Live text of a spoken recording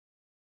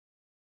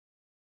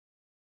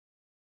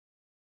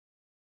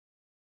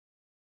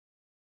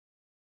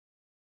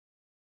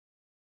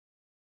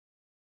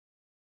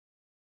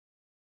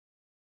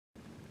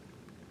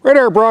We're at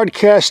our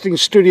broadcasting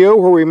studio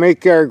where we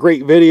make our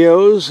great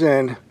videos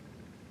and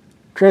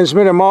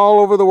transmit them all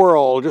over the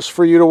world just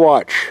for you to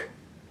watch.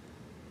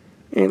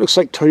 And it looks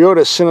like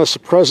Toyota sent us a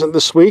present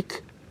this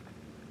week.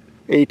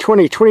 A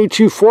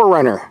 2022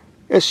 4Runner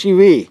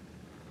SUV.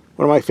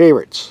 One of my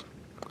favorites.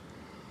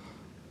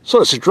 So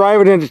let's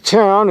drive it into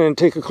town and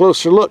take a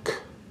closer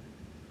look.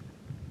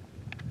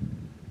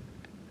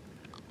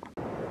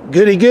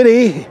 Goody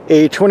goody,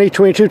 a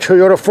 2022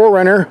 Toyota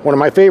 4Runner, one of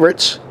my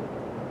favorites.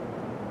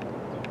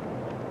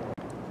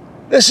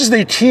 This is the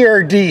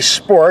TRD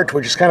Sport,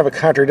 which is kind of a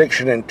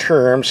contradiction in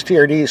terms.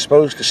 TRD is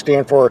supposed to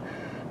stand for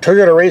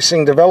Toyota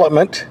Racing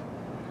Development.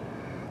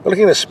 But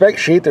looking at the spec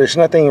sheet, there's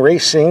nothing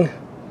racing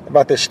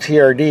about this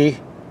TRD,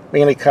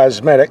 mainly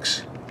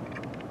cosmetics.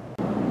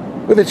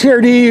 With the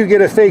TRD, you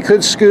get a fake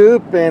hood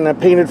scoop and a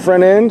painted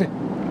front end.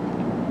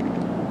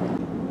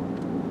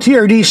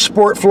 TRD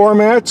Sport floor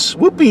mats,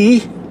 whoopee.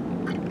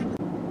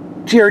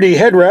 TRD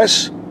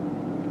headrests.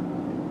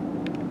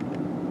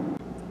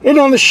 And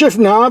on the shift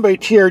knob, a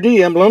TRD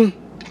emblem.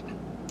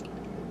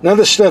 None of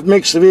this stuff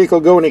makes the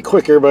vehicle go any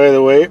quicker, by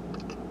the way.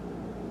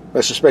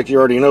 I suspect you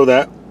already know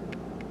that.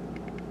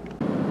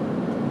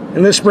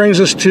 And this brings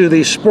us to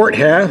the sport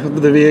half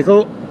of the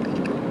vehicle,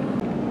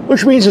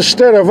 which means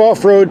instead of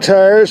off-road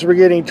tires, we're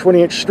getting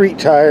 20-inch street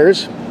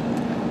tires.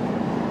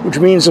 Which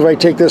means if I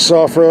take this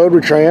off-road,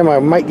 which I am, I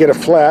might get a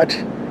flat,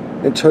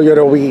 and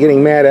Toyota will be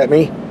getting mad at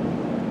me.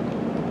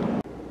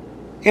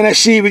 And I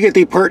see we get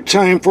the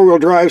part-time four-wheel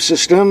drive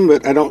system,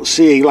 but I don't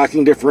see a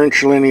locking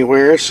differential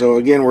anywhere, so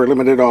again we're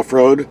limited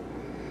off-road,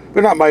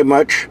 but not by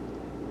much.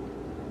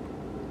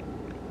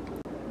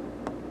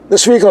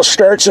 This vehicle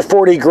starts at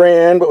 40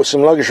 grand, but with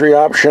some luxury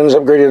options,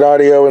 upgraded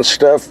audio and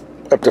stuff,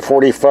 up to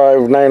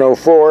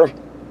 45,904,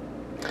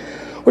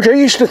 which I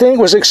used to think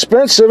was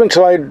expensive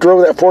until I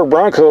drove that Ford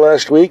Bronco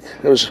last week.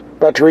 It was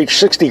about to reach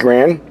 60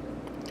 grand.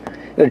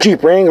 And a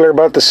Jeep Wrangler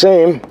about the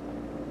same.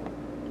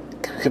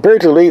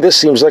 Comparatively, this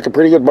seems like a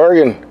pretty good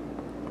bargain.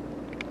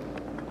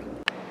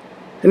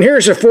 And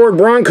here's a Ford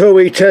Bronco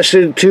we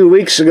tested 2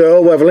 weeks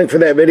ago. We'll have a link for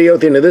that video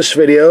at the end of this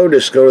video.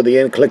 Just go to the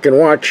end, click and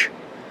watch.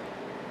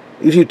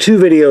 Gives you 2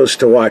 videos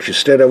to watch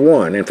instead of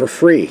 1, and for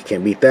free.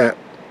 Can't beat that.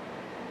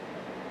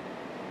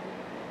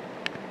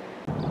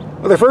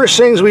 Well, the first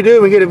things we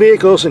do when we get a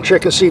vehicle is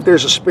check and see if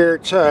there's a spare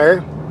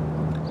tire.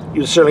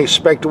 You certainly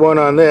expect one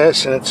on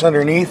this, and it's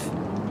underneath.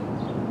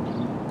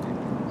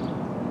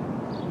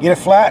 Get it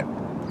flat.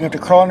 You have to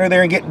crawl under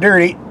there and get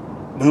dirty.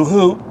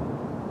 Boo-hoo.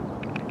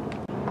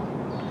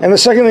 And the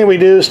second thing we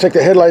do is take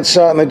the headlights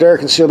out in the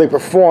dark and see how they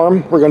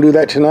perform. We're going to do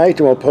that tonight,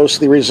 and we'll post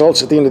the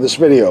results at the end of this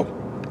video.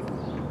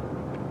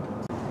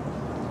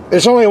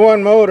 There's only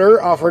one motor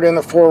offered in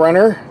the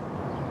 4Runner.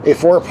 A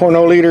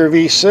 4.0 liter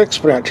V6,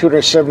 putting out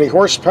 270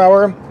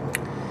 horsepower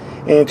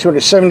and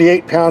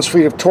 278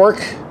 pounds-feet of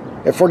torque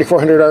at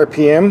 4,400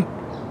 RPM.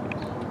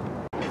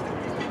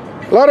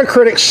 A lot of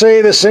critics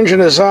say this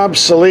engine is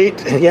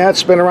obsolete. Yeah,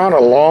 it's been around a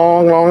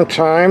long, long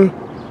time.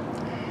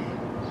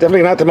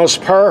 Definitely not the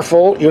most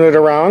powerful unit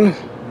around,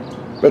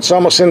 but it's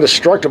almost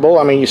indestructible.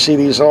 I mean, you see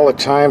these all the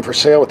time for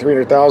sale with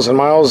 300,000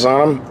 miles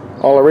on them,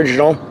 all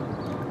original.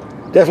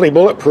 Definitely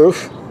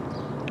bulletproof.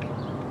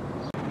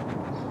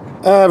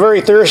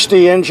 Very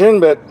thirsty engine,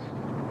 but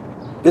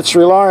it's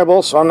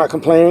reliable, so I'm not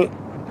complaining.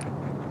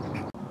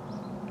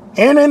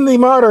 And in the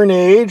modern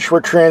age,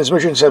 where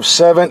transmissions have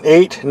 7,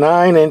 8,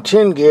 9, and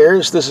 10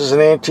 gears, this is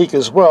an antique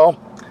as well.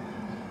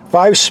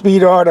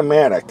 5-speed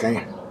automatic.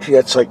 Gee,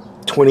 that's like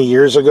 20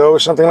 years ago or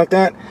something like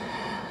that.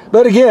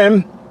 But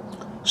again,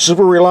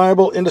 super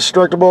reliable,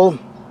 indestructible.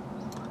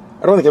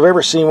 I don't think I've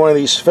ever seen one of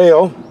these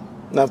fail,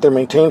 not if they're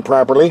maintained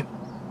properly.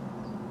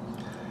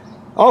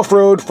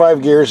 Off-road,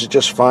 5 gears is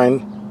just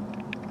fine.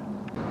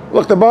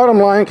 Look, the bottom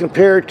line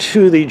compared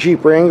to the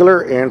Jeep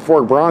Wrangler and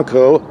Ford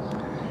Bronco,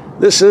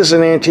 this is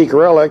an antique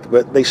relic,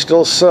 but they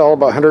still sell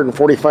about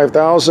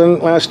 145,000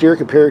 last year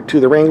compared to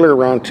the Wrangler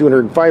around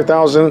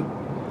 205,000.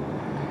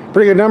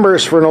 Pretty good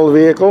numbers for an old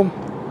vehicle.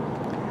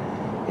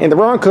 And the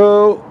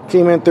Bronco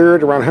came in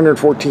third, around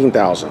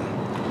 114,000.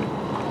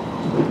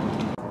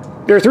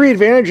 There are 3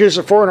 advantages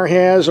the 4Runner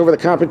has over the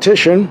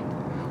competition: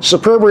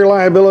 superb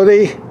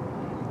reliability,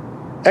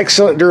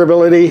 excellent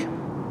durability,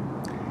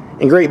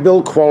 and great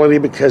build quality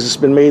because it's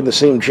been made in the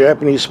same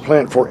Japanese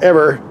plant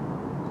forever.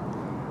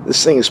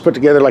 This thing is put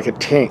together like a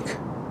tank.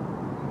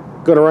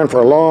 Going to run for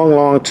a long,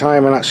 long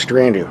time and not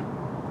strand you.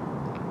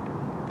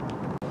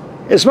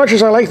 As much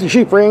as I like the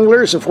Jeep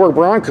Wranglers and Ford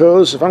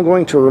Broncos, if I'm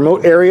going to a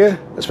remote area,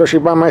 especially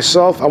by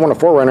myself, I want a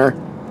 4Runner.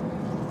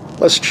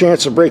 Less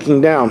chance of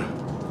breaking down.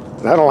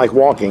 And I don't like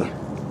walking.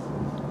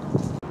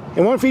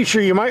 And one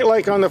feature you might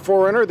like on the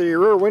 4Runner, the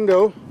rear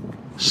window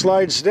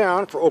slides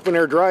down for open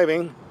air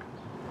driving.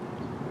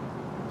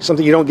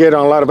 Something you don't get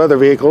on a lot of other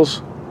vehicles.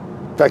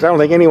 In fact, I don't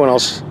think anyone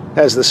else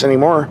has this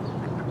anymore.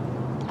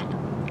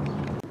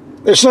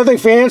 There's nothing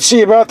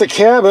fancy about the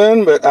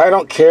cabin, but I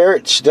don't care.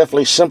 It's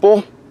definitely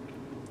simple.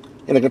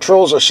 And the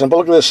controls are simple.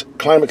 Look at this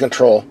climate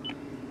control.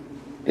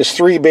 Just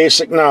 3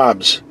 basic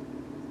knobs.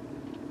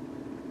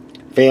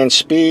 Fan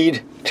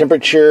speed,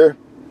 temperature,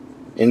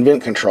 in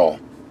vent control.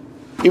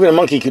 Even a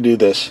monkey could do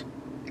this.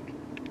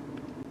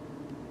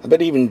 I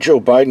bet even Joe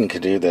Biden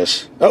could do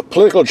this. Oh,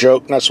 political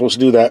joke. Not supposed to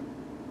do that.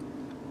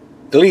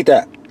 Delete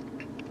that.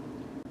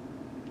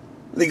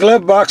 The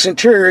glove box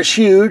interior is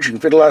huge. You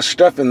can fit a lot of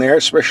stuff in there,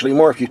 especially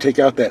more if you take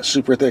out that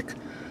super thick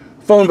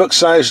phone book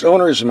sized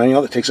owner's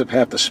manual that takes up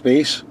half the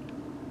space.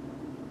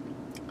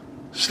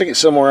 Stick it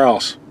somewhere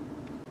else.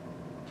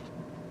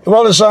 A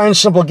well-designed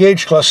simple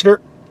gauge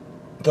cluster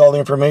with all the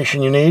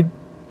information you need.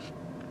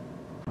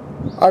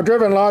 I've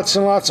driven lots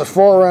and lots of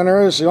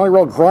 4Runners. The only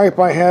real gripe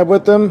I have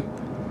with them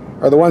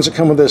are the ones that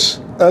come with this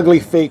ugly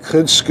fake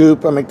hood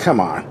scoop. I mean, come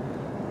on.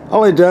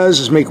 All it does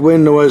is make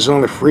wind noise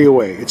on the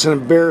freeway. It's an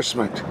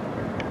embarrassment.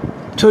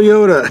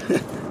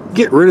 Toyota,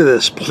 get rid of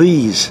this,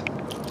 please.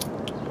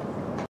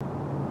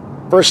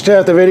 First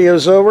half of the video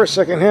is over.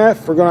 Second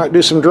half, we're going to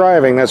do some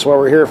driving. That's what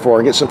we're here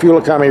for. Get some fuel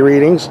economy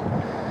readings,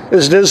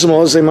 as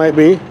dismal as they might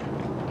be.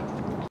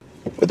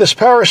 With this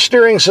power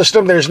steering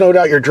system, there's no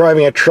doubt you're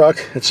driving a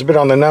truck. It's a bit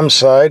on the numb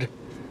side,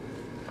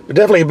 but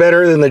definitely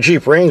better than the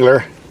Jeep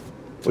Wrangler,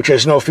 which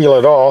has no feel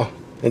at all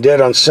and dead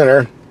on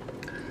center,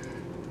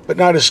 but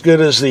not as good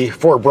as the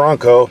Ford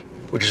Bronco,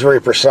 which is very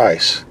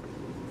precise.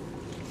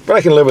 But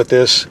I can live with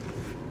this.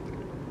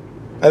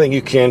 I think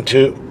you can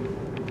too.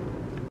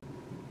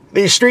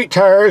 These street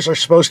tires are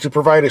supposed to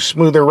provide a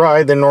smoother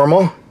ride than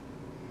normal,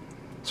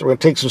 so we're going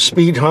to take some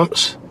speed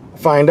humps,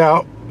 find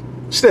out.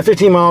 Instead of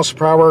 15 miles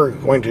per hour, we're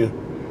going to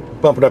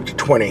bump it up to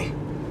 20.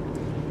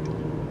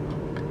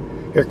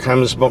 Here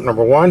comes bump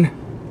number 1.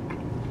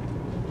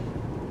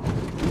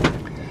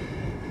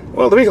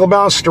 Well, the vehicle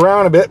bounced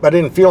around a bit, but I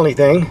didn't feel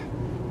anything.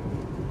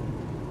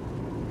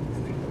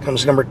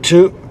 Comes number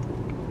 2.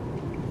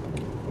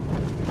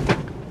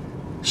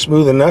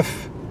 Smooth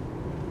enough.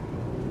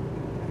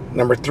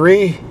 Number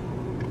 3.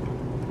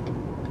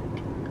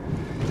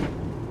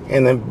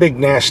 And then big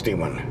nasty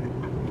one.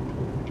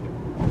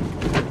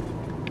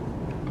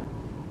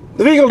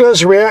 The vehicle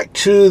does react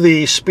to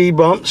the speed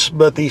bumps,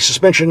 but the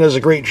suspension does a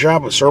great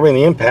job absorbing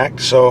the impact,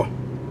 so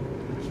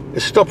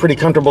it's still pretty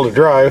comfortable to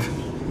drive.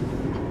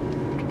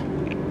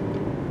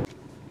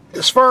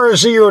 As far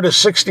as 0 to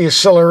 60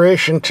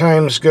 acceleration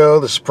times go,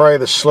 this is probably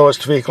the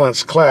slowest vehicle in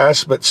its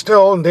class, but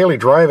still in daily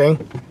driving.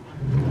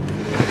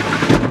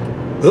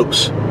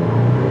 Oops.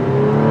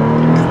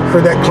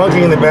 Heard that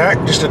clunking in the back,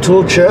 just a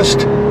tool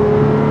chest.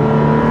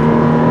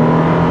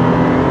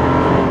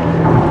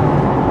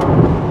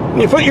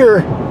 When you put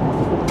your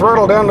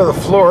throttle down to the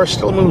floor,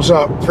 still moves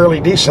out fairly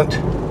decent.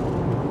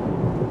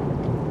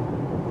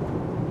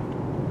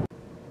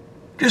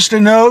 Just a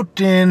note,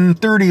 in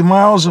 30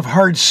 miles of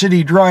hard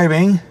city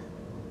driving,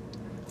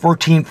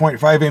 14.5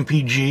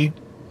 mpg,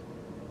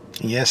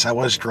 yes, I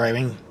was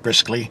driving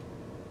briskly.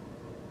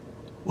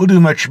 We'll do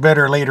much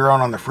better later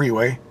on the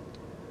freeway.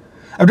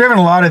 I've driven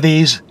a lot of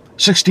these,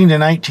 16 to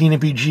 19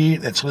 mpg,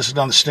 that's listed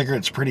on the sticker.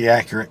 It's pretty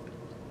accurate.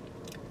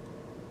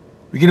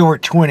 We get over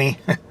 20,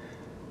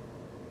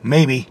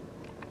 maybe.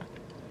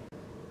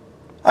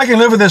 I can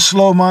live with this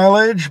low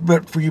mileage,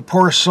 but for you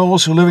poor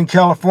souls who live in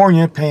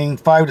California paying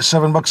 $5 to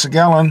 $7 a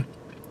gallon,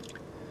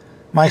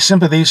 my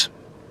sympathies.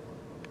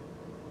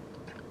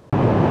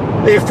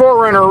 The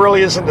 4Runner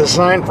really isn't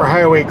designed for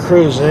highway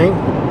cruising,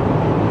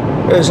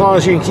 but as long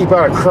as you can keep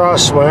out of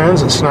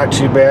crosswinds, it's not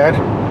too bad.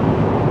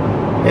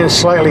 And it's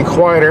slightly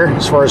quieter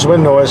as far as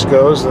wind noise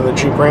goes than the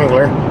Jeep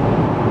Wrangler.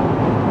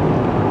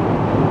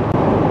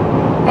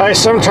 I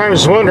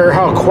sometimes wonder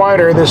how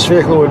quieter this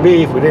vehicle would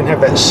be if we didn't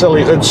have that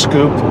silly hood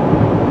scoop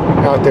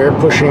out there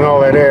pushing all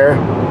that air.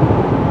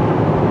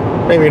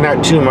 Maybe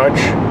not too much.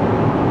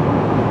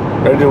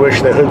 I do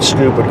wish the hood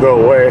scoop would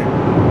go away.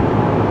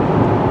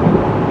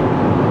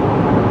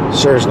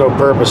 Serves no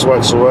purpose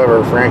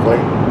whatsoever, frankly.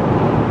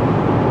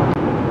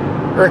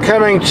 We're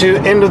coming to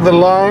end of the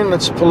line.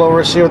 Let's pull over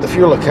and see what the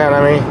fuel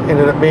economy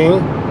ended up being.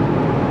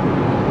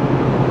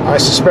 I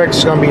suspect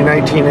it's going to be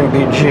 19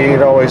 mpg.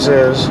 It always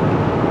is.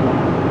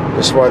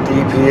 Just what the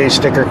EPA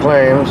sticker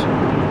claims.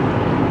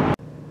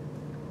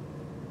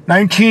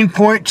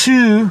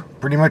 19.2,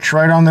 pretty much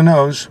right on the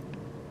nose,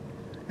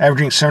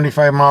 averaging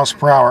 75 miles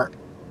per hour.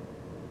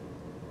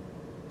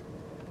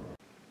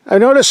 I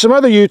noticed some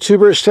other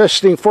YouTubers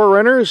testing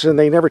 4Runners and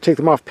they never take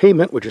them off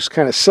pavement, which is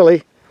kind of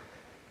silly.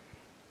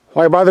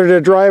 Why bother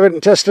to drive it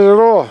and test it at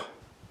all?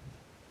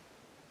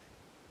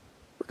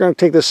 We're going to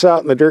take this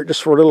out in the dirt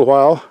just for a little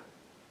while.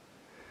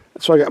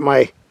 That's why I got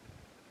my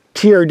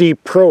TRD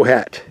Pro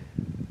hat.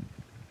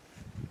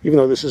 Even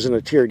though this isn't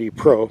a TRD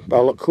Pro, but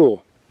I'll look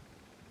cool.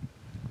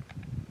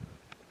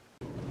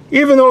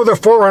 Even though the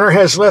 4Runner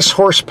has less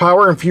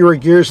horsepower and fewer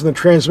gears in the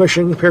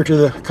transmission compared to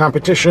the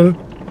competition,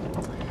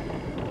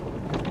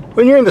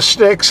 when you're in the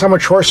sticks, how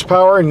much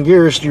horsepower and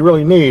gears do you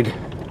really need?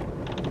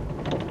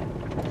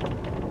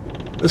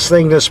 This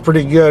thing does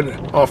pretty good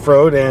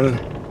off-road, and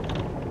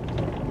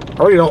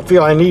I really don't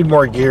feel I need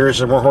more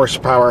gears or more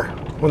horsepower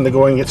when the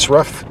going gets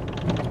rough.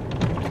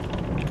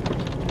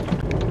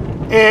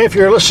 And if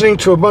you're listening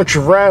to a bunch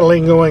of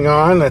rattling going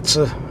on, that's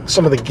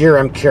some of the gear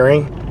I'm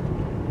carrying.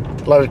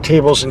 A lot of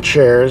tables and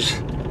chairs.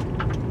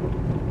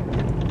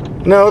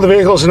 No, the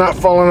vehicle's not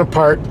falling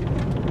apart.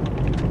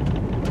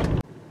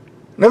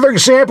 Another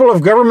example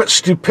of government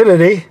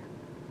stupidity.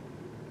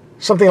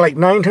 Something like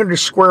 900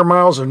 square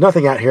miles of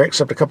nothing out here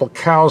except a couple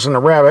cows and a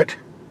rabbit.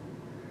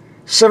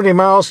 70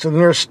 miles to the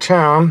nearest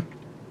town.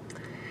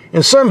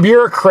 And some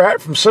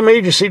bureaucrat from some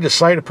agency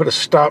decided to put a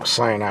stop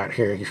sign out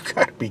here. You've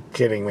got to be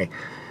kidding me.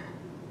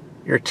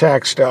 Your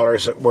tax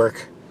dollars at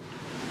work.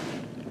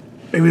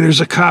 Maybe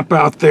there's a cop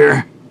out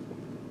there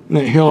in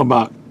that hill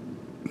about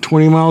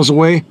 20 miles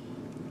away.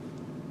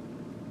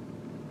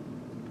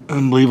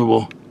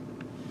 Unbelievable.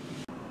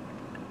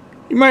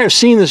 You might have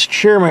seen this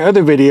chair in my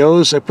other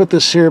videos. I put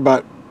this here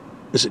about,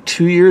 is it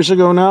 2 years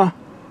ago now?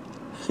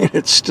 And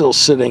it's still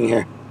sitting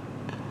here.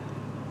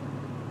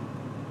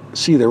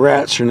 See, the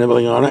rats are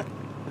nibbling on it.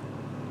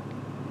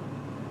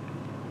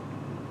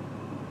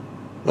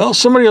 Well,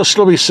 somebody will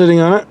still be sitting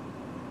on it.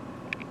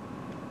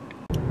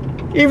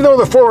 Even though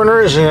the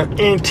 4Runner is an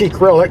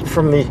antique relic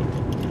from the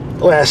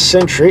last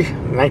century,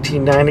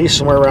 1990,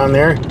 somewhere around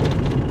there,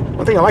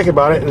 one thing I like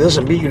about it, it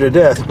doesn't beat you to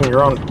death when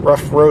you're on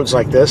rough roads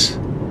like this,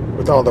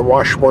 with all the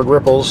washboard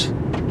ripples.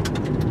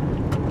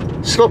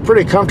 Still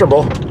pretty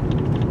comfortable.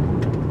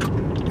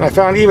 And I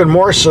found even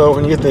more so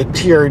when you get the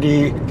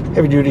TRD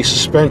heavy-duty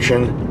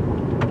suspension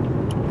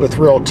with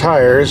real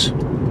tires,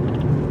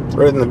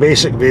 rather than the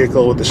basic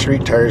vehicle with the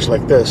street tires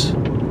like this.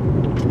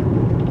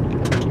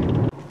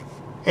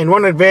 And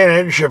one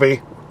advantage of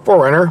a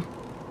 4Runner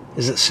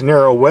is its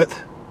narrow width,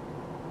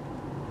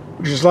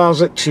 which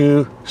allows it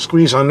to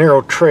squeeze on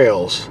narrow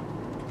trails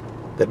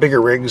that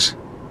bigger rigs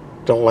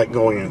don't like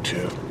going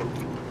into.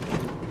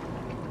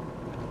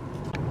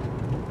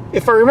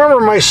 If I remember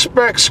my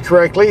specs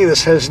correctly,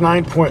 this has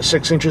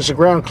 9.6 inches of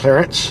ground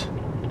clearance.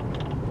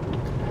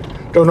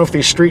 Don't know if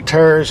these street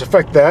tires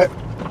affect that.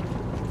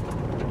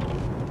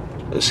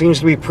 It seems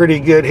to be pretty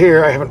good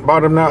here. I haven't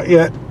bottomed out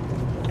yet.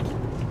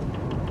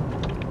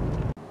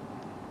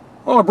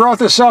 Well, I brought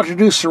this out to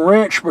do some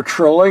ranch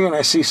patrolling, and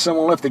I see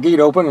someone left the gate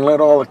open and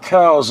let all the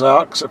cows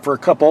out, except for a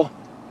couple.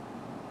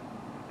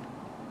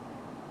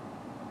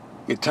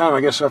 Get time,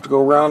 I guess I have to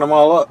go round them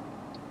all up.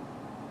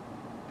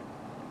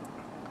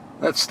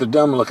 That's the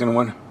dumb looking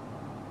one.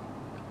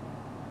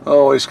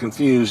 Always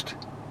confused.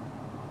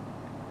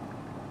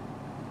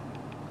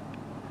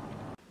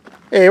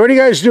 Hey, what are you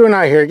guys doing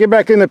out here? Get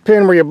back in the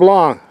pen where you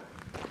belong.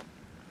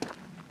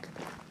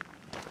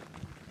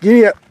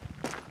 Giddy up.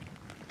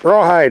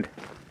 Rawhide.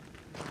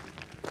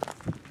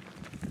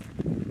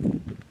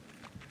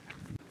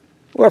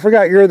 Well, I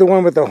forgot you're the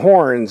one with the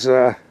horns.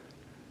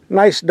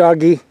 Nice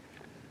doggy.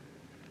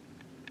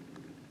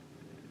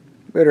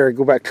 Better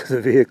go back to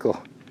the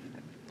vehicle.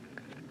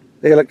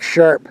 They look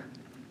sharp.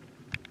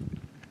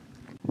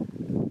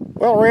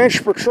 Well,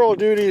 ranch patrol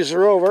duties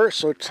are over,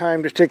 so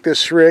time to take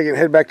this rig and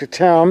head back to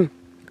town.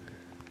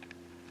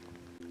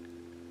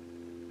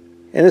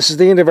 And this is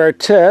the end of our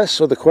test,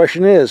 so the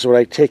question is, would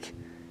I take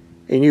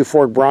a new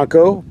Ford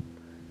Bronco,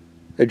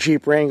 a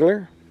Jeep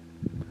Wrangler,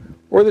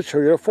 or the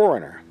Toyota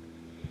 4Runner?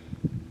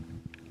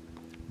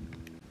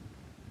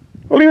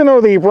 Well, even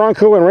though the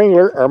Bronco and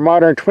Wrangler are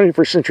modern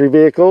 21st century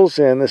vehicles,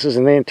 and this is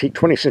an antique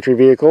 20th century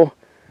vehicle,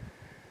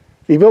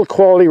 the build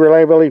quality,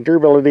 reliability,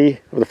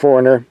 durability of the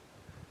 4Runner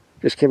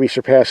just can't be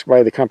surpassed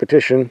by the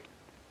competition.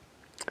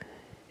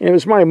 And if it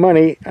was my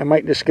money, I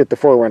might just get the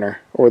 4Runner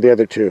or the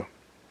other two.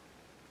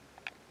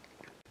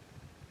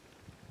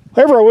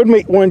 However, I would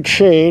make one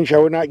change. I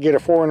would not get a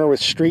 4Runner with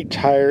street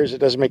tires. It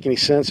doesn't make any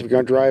sense. If you're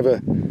going to drive a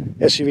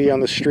SUV on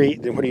the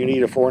street, then what do you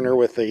need a 4Runner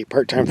with a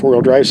part-time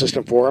four-wheel drive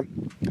system for?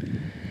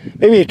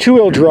 Maybe a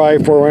two-wheel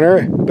drive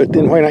 4Runner, but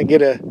then why not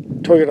get a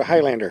Toyota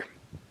Highlander?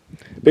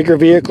 Bigger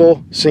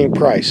vehicle, same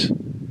price.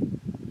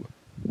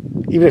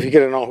 Even if you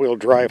get an all-wheel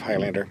drive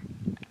Highlander.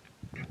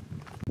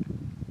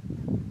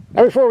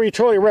 Now, before we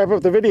totally wrap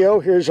up the video,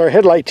 here's our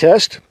headlight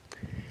test.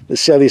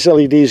 Let's see how these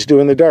LEDs do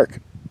in the dark.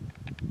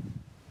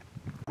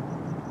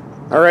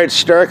 Alright,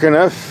 it's dark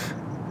enough.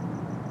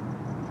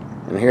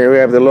 And here we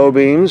have the low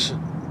beams.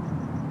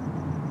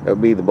 That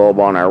would be the bulb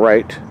on our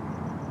right.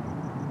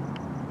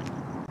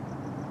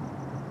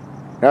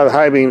 Now the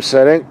high beam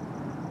setting.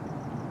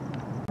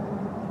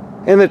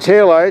 And the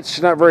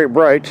taillights, not very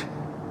bright.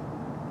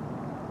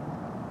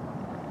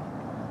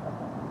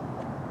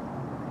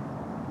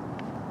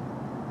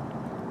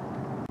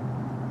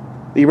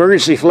 The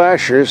emergency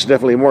flashers,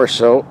 definitely more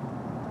so.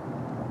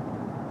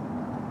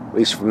 At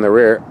least from the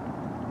rear.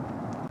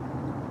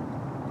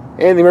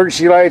 And the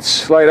emergency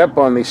lights light up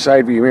on the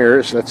side view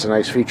mirrors. That's a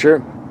nice feature.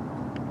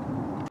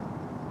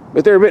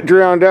 But they're a bit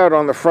drowned out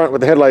on the front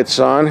with the headlights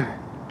on.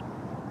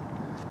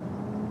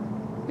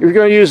 If you're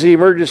going to use the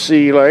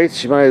emergency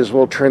lights, you might as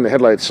well turn the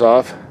headlights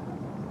off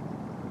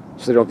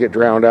so they don't get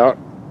drowned out.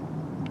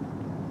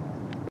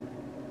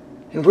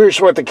 And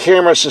here's what the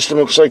camera system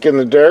looks like in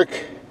the dark.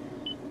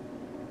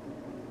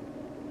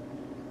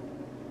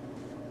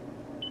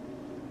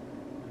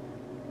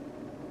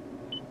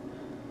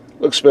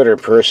 Looks better in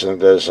person than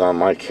it does on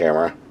my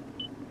camera.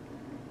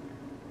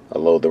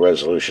 Although the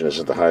resolution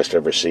isn't the highest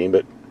I've ever seen,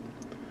 but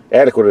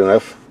adequate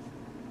enough.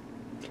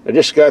 I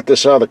just got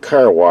this out of the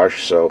car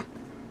wash, so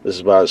This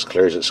is about as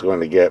clear as it's going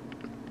to get.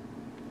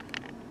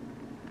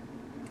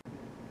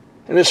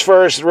 And as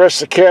far as the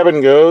rest of the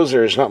cabin goes,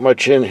 there's not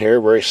much in here.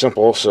 Very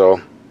simple,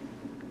 so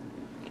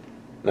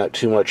not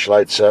too much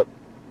lights up.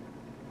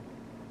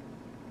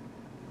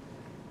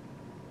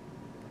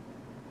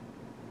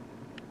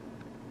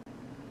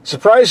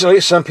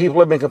 Surprisingly, some people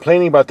have been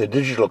complaining about the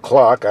digital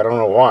clock. I don't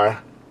know why.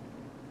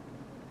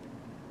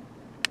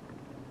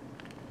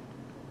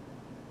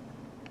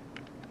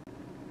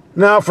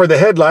 Now for the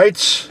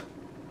headlights.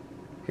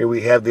 Here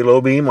we have the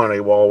low beam on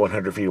a wall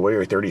 100 feet away,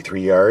 or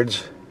 33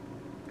 yards.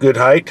 Good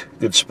height,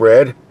 good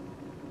spread.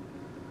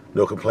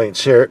 No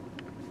complaints here.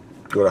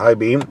 Go to high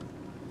beam.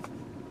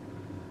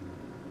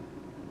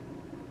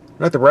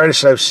 Not the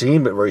brightest I've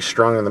seen, but very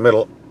strong in the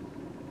middle.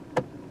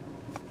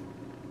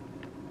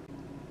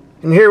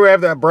 And here we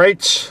have that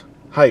bright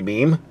high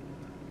beam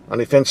on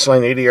a fence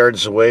line 80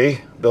 yards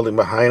away, building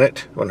behind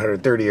it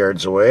 130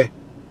 yards away.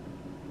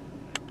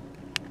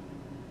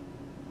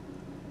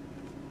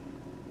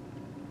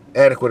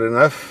 Adequate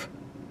enough.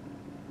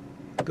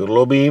 Go to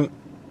low beam.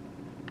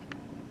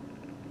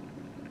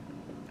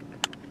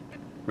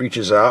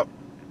 Reaches out.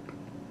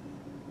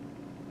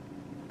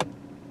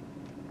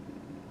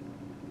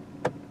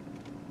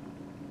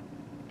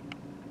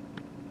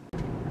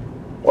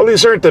 Well,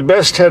 these aren't the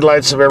best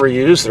headlights I've ever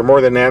used. They're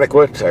more than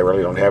adequate. I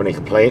really don't have any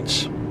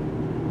complaints.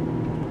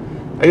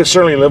 I can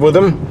certainly live with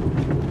them.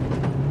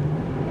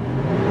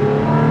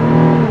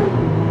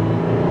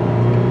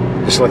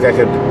 Just like I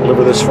could live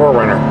with this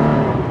 4Runner.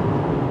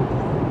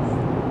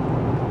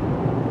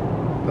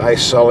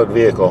 Nice, solid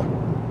vehicle.